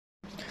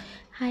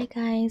Hi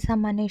guys,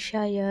 I'm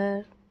Anisha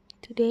here.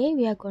 Today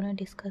we are going to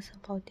discuss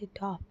about the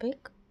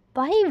topic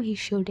why we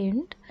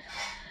shouldn't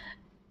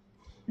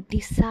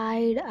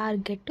decide or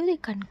get to the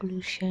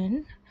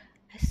conclusion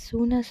as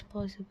soon as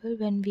possible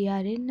when we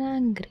are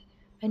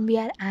when we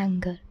are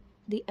anger,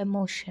 the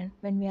emotion,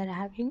 when we are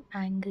having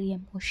angry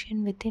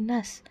emotion within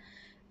us.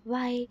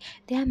 Why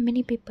there are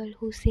many people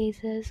who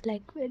says us,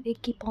 like they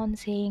keep on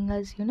saying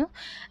us,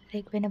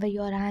 like whenever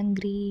you are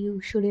angry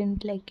you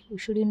shouldn't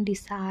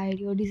decide,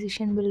 your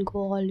decision will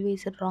go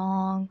always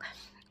wrong,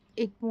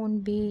 it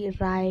won't be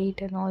right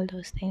and all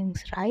those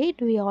things, right?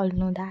 We all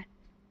know that.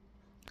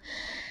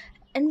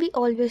 And we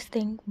always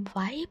think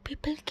why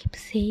people keep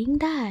saying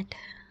that.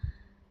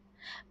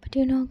 But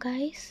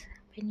guys,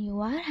 when you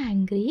are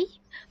angry,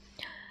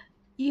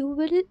 you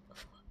will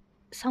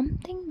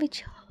something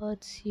which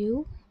hurts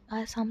you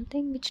or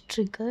something which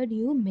triggered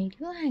you made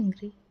you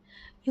angry.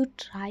 You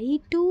try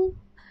to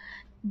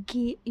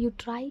you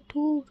try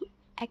to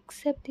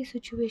accept the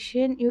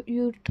situation,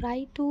 you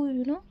try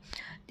to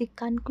the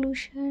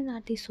conclusion or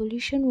the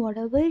solution,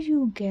 whatever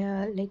you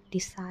get, like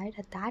decide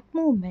at that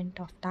moment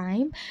of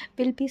time,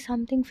 will be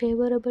something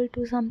favorable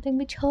to something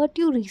which hurt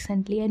you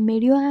recently and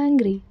made you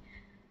angry.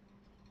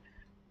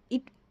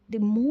 It the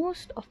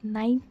most of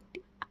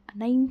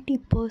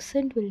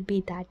 90% will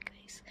be that,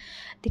 guys.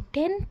 The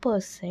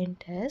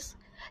 10% is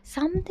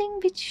something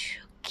which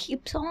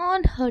keeps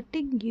on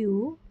hurting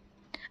you.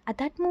 At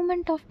that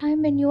moment of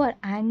time when you are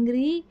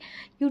angry,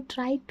 you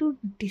try to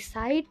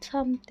decide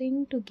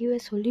something to give a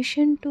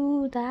solution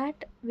to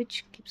that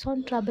which keeps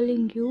on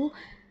troubling you,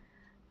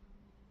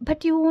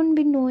 but you won't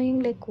be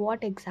knowing like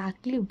what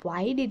exactly,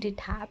 why did it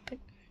happen.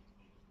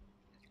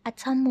 At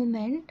some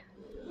moment,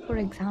 for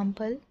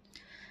example,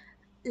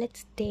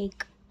 let's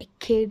take a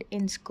kid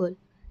in school.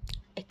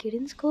 A kid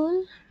in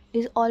school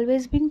is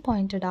always been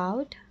pointed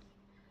out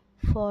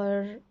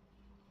for,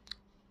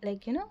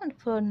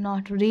 for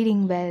not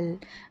reading well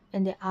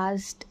when they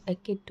asked a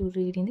kid to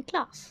read in the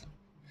class.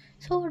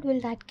 So what will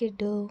that kid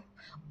do?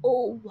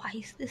 Oh, why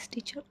is this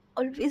teacher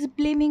always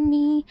blaming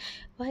me?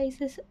 Why is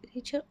this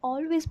teacher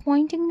always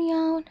pointing me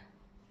out?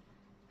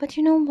 But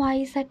why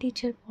is that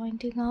teacher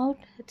pointing out?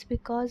 It's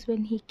because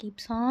when he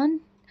keeps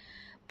on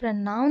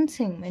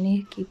pronouncing, when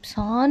he keeps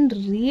on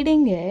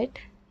reading it,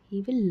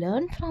 he will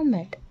learn from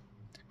it.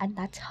 And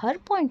that's her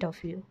point of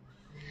view.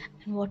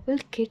 And what will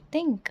kid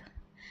think?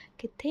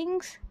 Kid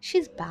thinks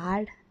she's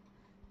bad.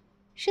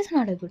 She's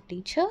not a good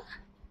teacher.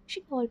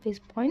 She always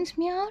points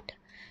me out.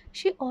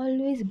 She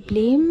always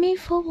blame me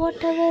for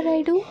whatever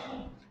I do.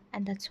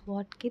 And that's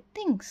what kid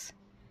thinks.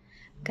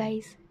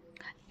 Guys,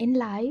 in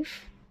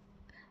life,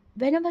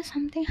 whenever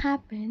something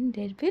happens,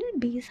 there will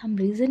be some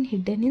reason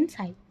hidden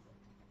inside.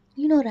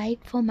 Right?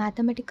 For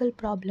mathematical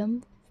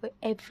problem, for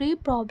every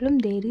problem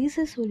there is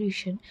a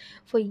solution.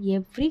 For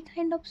every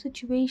kind of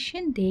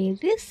situation, there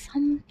is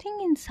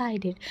something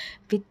inside it.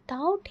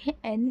 Without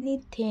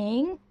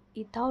anything,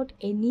 without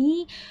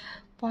any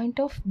point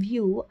of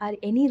view or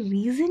any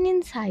reason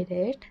inside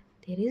it,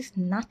 there is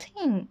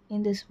nothing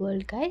in this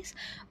world, guys.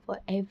 For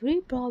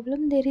every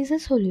problem there is a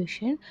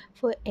solution.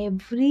 For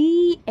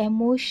every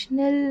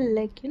emotional,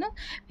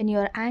 when you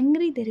are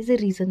angry, there is a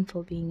reason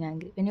for being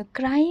angry. When you're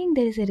crying,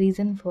 there is a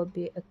reason for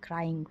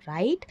crying,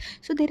 right?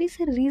 So there is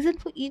a reason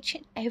for each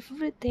and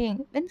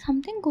everything. When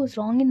something goes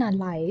wrong in our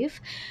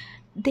life,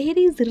 there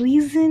is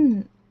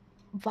reason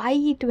why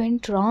it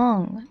went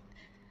wrong.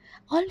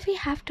 All we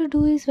have to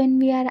do is, when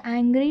we are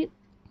angry,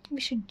 we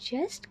should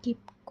just keep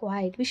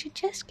quiet, we should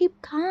just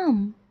keep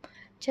calm.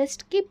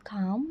 Just keep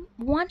calm.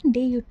 One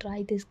day you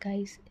try this,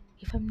 guys.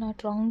 If I'm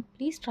not wrong,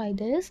 please try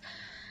this.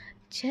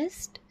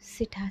 Just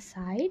sit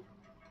aside,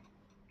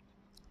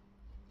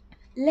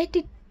 let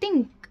it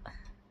think,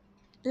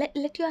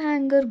 let your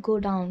anger go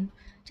down.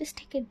 Just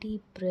take a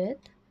deep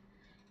breath,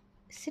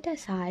 sit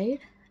aside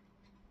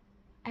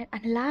and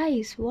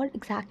analyze what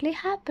exactly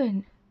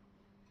happened.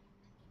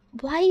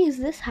 Why is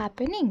this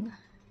happening?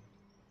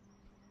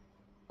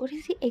 What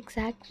is the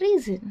exact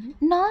reason?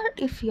 Nor,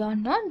 if you're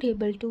not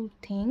able to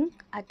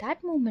think at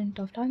that moment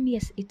of time,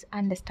 yes, it's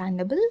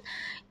understandable,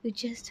 you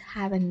just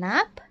have a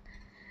nap.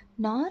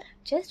 Nor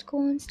just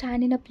go and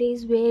stand in a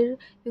place where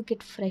you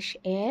get fresh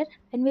air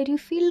and where you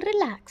feel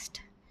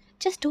relaxed.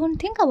 Just don't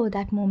think about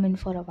that moment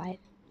for a while.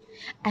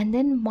 And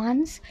then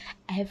once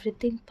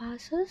everything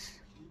passes,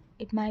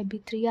 it might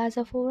be 3 hours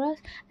or 4 hours,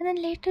 and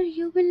then later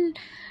you will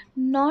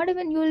not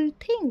even, you will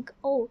think,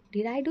 oh,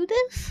 did I do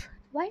this?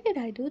 Why did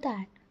I do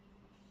that?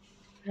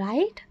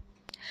 Right?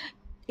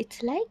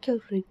 It's like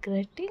you're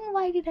regretting,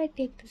 why did I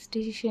take this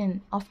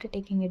decision after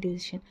taking a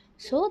decision.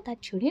 So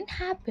that shouldn't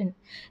happen.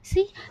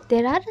 See,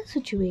 there are a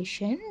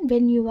situation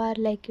when you are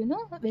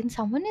when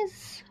someone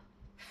is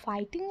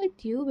fighting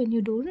with you, when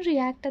you don't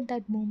react at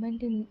that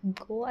moment and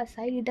go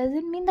aside, it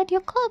doesn't mean that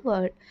you're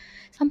covered.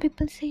 Some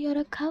people say you're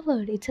a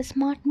coward. It's a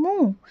smart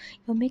move.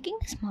 You're making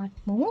a smart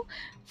move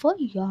for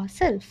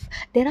yourself.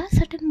 There are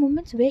certain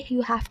moments where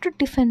you have to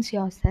defend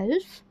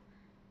yourself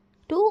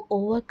to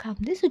overcome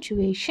the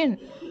situation,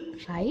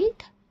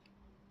 right?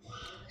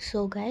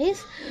 So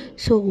guys,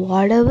 so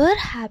whatever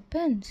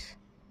happens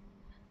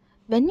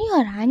when you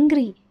are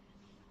angry,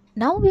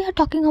 now we are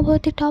talking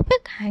about the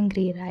topic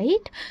angry,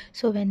 right?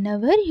 So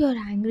whenever you're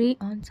angry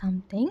on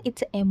something,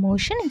 it's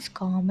emotion, it's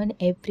common,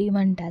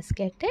 everyone does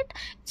get it,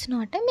 it's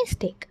not a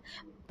mistake.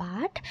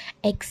 But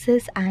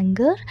excess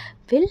anger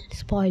will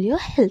spoil your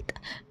health,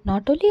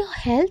 not only your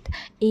health,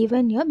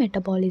 even your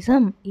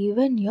metabolism,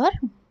 even your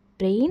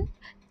brain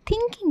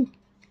thinking.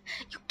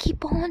 You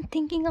keep on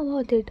thinking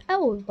about it.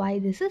 Oh, why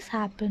this has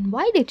happened,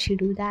 why did she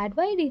do that,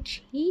 why did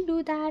she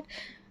do that,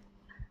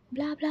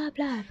 blah blah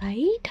blah,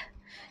 right?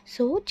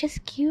 So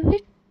just give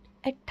it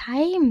a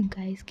time,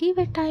 guys. Give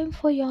it time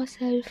for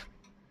yourself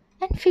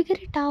and figure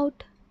it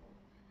out.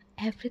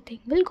 Everything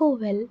will go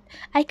well.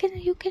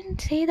 You can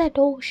say that,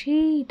 oh,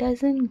 she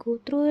doesn't go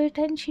through it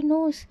and she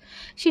knows.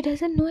 She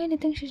doesn't know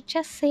anything. She's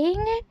just saying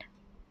it.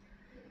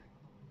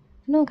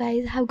 No,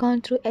 guys, I've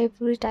gone through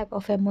every type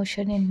of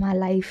emotion in my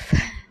life.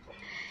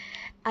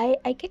 I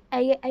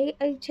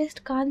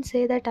just can't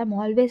say that I'm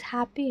always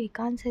happy. I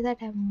can't say that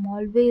I'm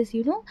always,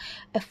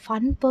 a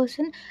fun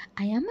person.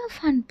 I am a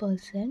fun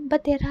person,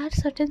 but there are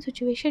certain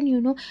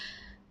situations,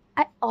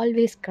 I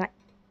always cry.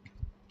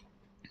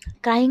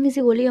 Crying is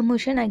the only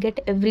emotion I get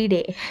every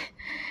day.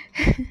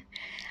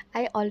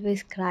 I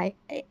always cry.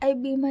 I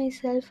be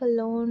myself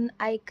alone.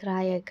 I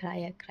cry, I cry,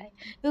 I cry.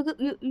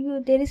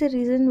 There is a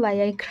reason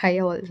why I cry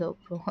also,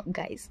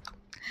 guys.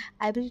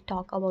 I will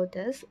talk about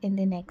this in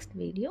the next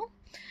video.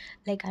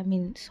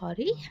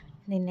 Sorry,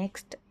 in the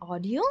next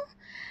audio.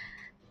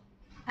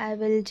 I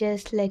will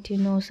just let you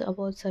know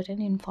about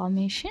certain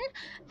information,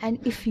 and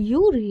if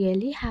you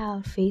really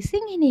have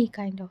facing any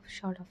kind of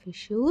sort of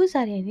issues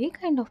or any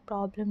kind of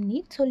problem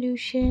need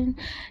solution,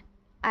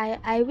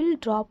 I will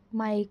drop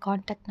my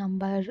contact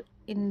number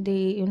in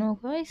the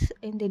guys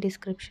in the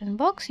description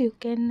box. You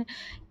can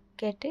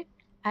get it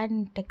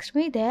and text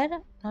me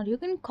there, or you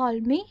can call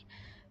me.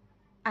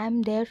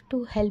 I'm there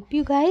to help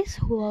you guys,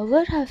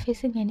 whoever are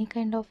facing any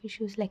kind of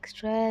issues like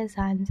stress,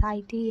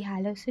 anxiety,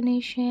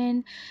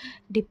 hallucination,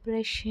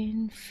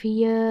 depression,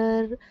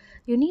 fear.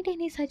 You need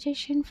any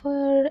suggestion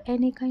for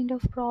any kind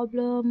of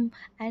problem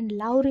and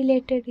love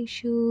related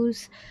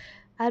issues,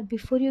 or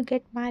before you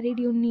get married,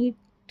 you need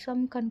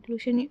some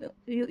conclusion.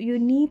 You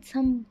need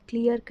some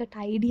clear cut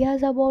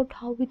ideas about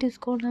how it is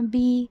gonna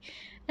be,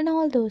 and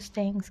all those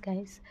things,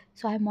 guys.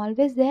 So I'm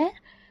always there.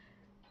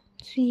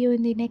 See you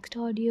in the next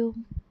audio.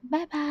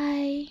 Bye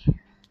bye.